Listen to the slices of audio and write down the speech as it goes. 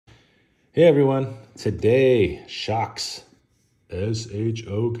Hey everyone, today SHOKZ,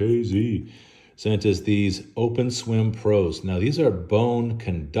 SHOKZ, sent us these OpenSwim Pros. Now these are bone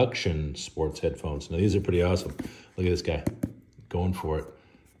conduction sports headphones. Now these are pretty awesome. Look at this guy, going for it.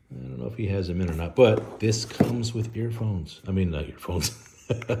 I don't know if he has them in or not, but this comes with earphones. I mean, not earphones,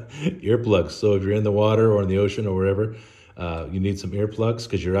 earplugs. So if you're in the water or in the ocean or wherever, you need some earplugs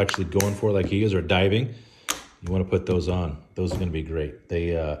because you're actually going for it like he is or diving. You want to put those on. Those are going to be great.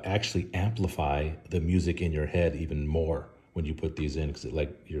 They actually amplify the music in your head even more when you put these in because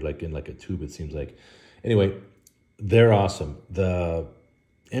you're like in like a tube, it seems like. Anyway, they're awesome. The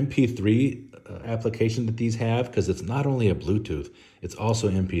MP3 application that these have, because it's not only a Bluetooth, it's also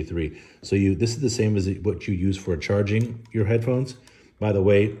MP3. So this is the same as what you use for charging your headphones. By the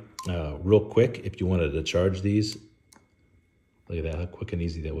way, real quick, if you wanted to charge these, look at that, how quick and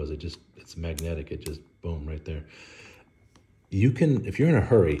easy that was. It's magnetic. It just, boom, right there. You can, if you're in a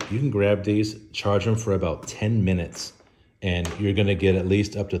hurry, you can grab these, charge them for about 10 minutes, and you're going to get at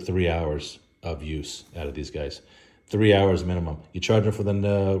least up to 3 hours of use out of these guys. 3 hours minimum. You charge them for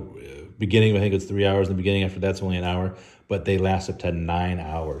the beginning, I think it's 3 hours in the beginning. After that's only an hour, but they last up to 9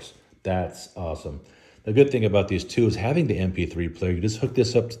 hours. That's awesome. The good thing about these two is having the MP3 player. You just hook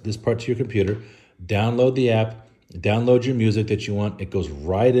this part to your computer, download the app, download your music that you want. It goes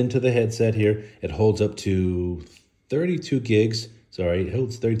right into the headset here. It holds up to 32 gigs. Sorry, it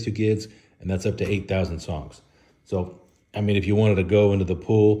holds 32 gigs, and that's up to 8,000 songs. So, I mean, if you wanted to go into the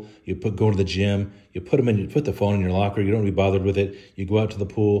pool, go to the gym, you put the phone in your locker. You don't be bothered with it. You go out to the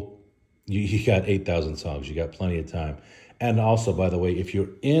pool. You got 8,000 songs. You got plenty of time. And also, by the way, if you're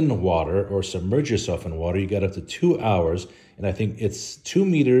in water or submerge yourself in water, you got up to 2 hours, and I think it's 2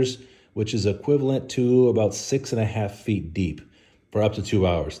 meters, which is equivalent to about 6.5 feet deep for up to 2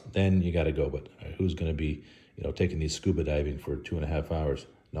 hours. Then you got to go. But who's going to be, taking these scuba diving for 2.5 hours?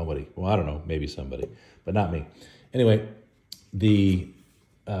 Nobody. Well, I don't know. Maybe somebody, but not me. Anyway, the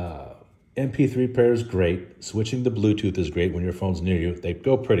MP3 player is great. Switching to Bluetooth is great when your phone's near you. They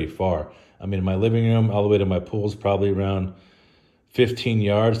go pretty far. I mean, my living room all the way to my pool is probably around 15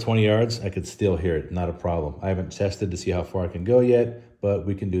 yards, 20 yards. I could still hear it. Not a problem. I haven't tested to see how far I can go yet, but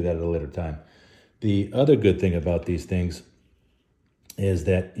we can do that at a later time. The other good thing about these things is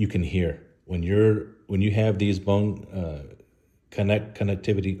that you can hear. When you have these bone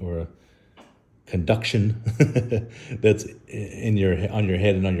connectivity or conduction that's on your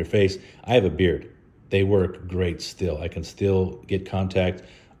head and on your face. I have a beard. They work great still. I can still get contact.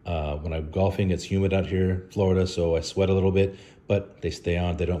 When I'm golfing, it's humid out here in Florida, so I sweat a little bit, but they stay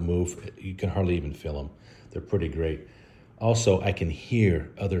on. They don't move. You can hardly even feel them. They're pretty great. Also, I can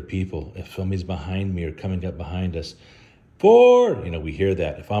hear other people. If somebody's behind me or coming up behind us, we hear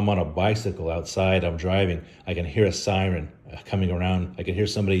that. If I'm on a bicycle outside, I'm driving, I can hear a siren coming around. I can hear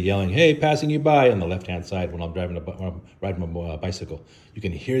somebody yelling, "Hey, passing you by," on the left-hand side when I'm riding my bicycle. You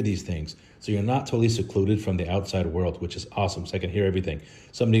can hear these things. So you're not totally secluded from the outside world, which is awesome. So I can hear everything.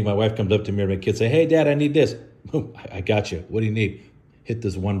 My wife comes up to me or my kids say, "Hey, Dad, I need this." Boom, I got you. What do you need? Hit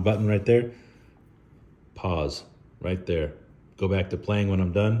this one button right there. Pause right there. Go back to playing when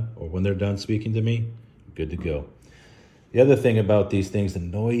I'm done or when they're done speaking to me. Good to go. The other thing about these things, the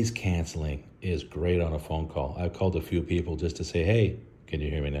noise canceling is great on a phone call. I've called a few people just to say, "Hey, can you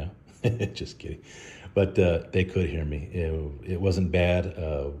hear me now?" Just kidding. But they could hear me. It wasn't bad.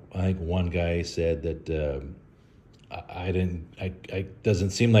 I think one guy said that I doesn't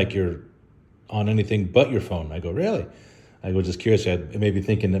seem like you're on anything but your phone. I go, "Really?" I was just curious. I may be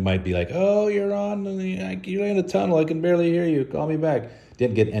thinking it might be like, "Oh, you're in a tunnel. I can barely hear you. Call me back."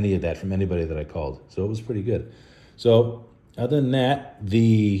 Didn't get any of that from anybody that I called. So it was pretty good. So other than that,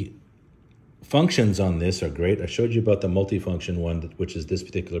 the functions on this are great. I showed you about the multifunction one, which is this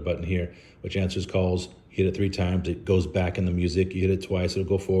particular button here, which answers calls. You hit it 3 times, it goes back in the music. You hit it twice, it'll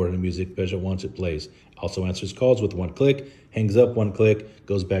go forward in the music. Press it once, it plays. Also answers calls with 1 click, hangs up 1 click,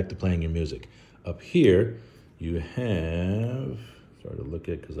 goes back to playing your music. Up here, you have, sorry to look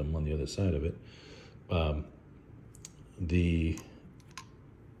at because I'm on the other side of it, the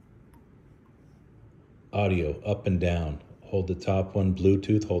audio up and down. Hold the top one,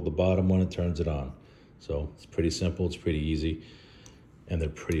 Bluetooth, hold the bottom one, it turns it on. So it's pretty simple, it's pretty easy, and they're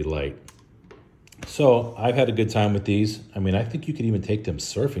pretty light. So I've had a good time with these. I mean, I think you could even take them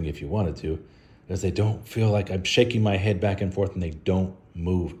surfing if you wanted to, because they don't feel like I'm shaking my head back and forth and they don't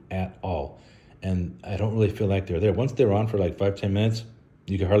move at all. And I don't really feel like they're there. Once they're on for like 5-10 minutes,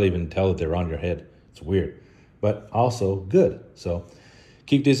 you can hardly even tell that they're on your head. It's weird, but also good. So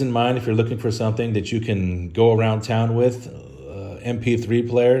keep these in mind if you're looking for something that you can go around town with. MP3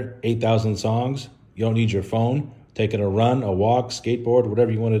 player, 8,000 songs. You don't need your phone. Taking a run, a walk, skateboard,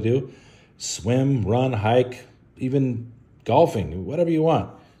 whatever you want to do. swim, run, hike, even golfing, whatever you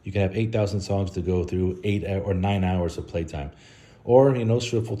want. You can have 8,000 songs to go through 8 or 9 hours of playtime. Or,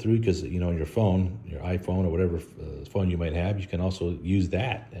 shuffle through because, on your phone, your iPhone or whatever phone you might have, you can also use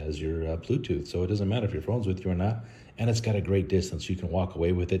that as your Bluetooth. So it doesn't matter if your phone's with you or not. And it's got a great distance. You can walk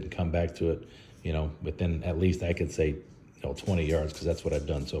away with it and come back to it, within at least I could say, 20 yards because that's what I've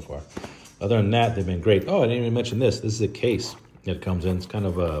done so far. Other than that, they've been great. Oh, I didn't even mention this. This is a case that comes in. It's kind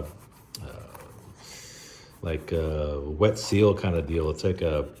of a like a wet seal kind of deal. It's like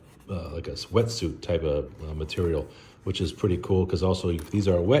a wetsuit type of material, which is pretty cool because also if these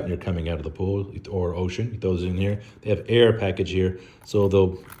are wet and you're coming out of the pool or ocean, you throw those in here. They have air package here, so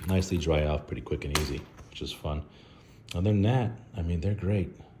they'll nicely dry off pretty quick and easy, which is fun. Other than that, they're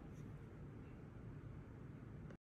great.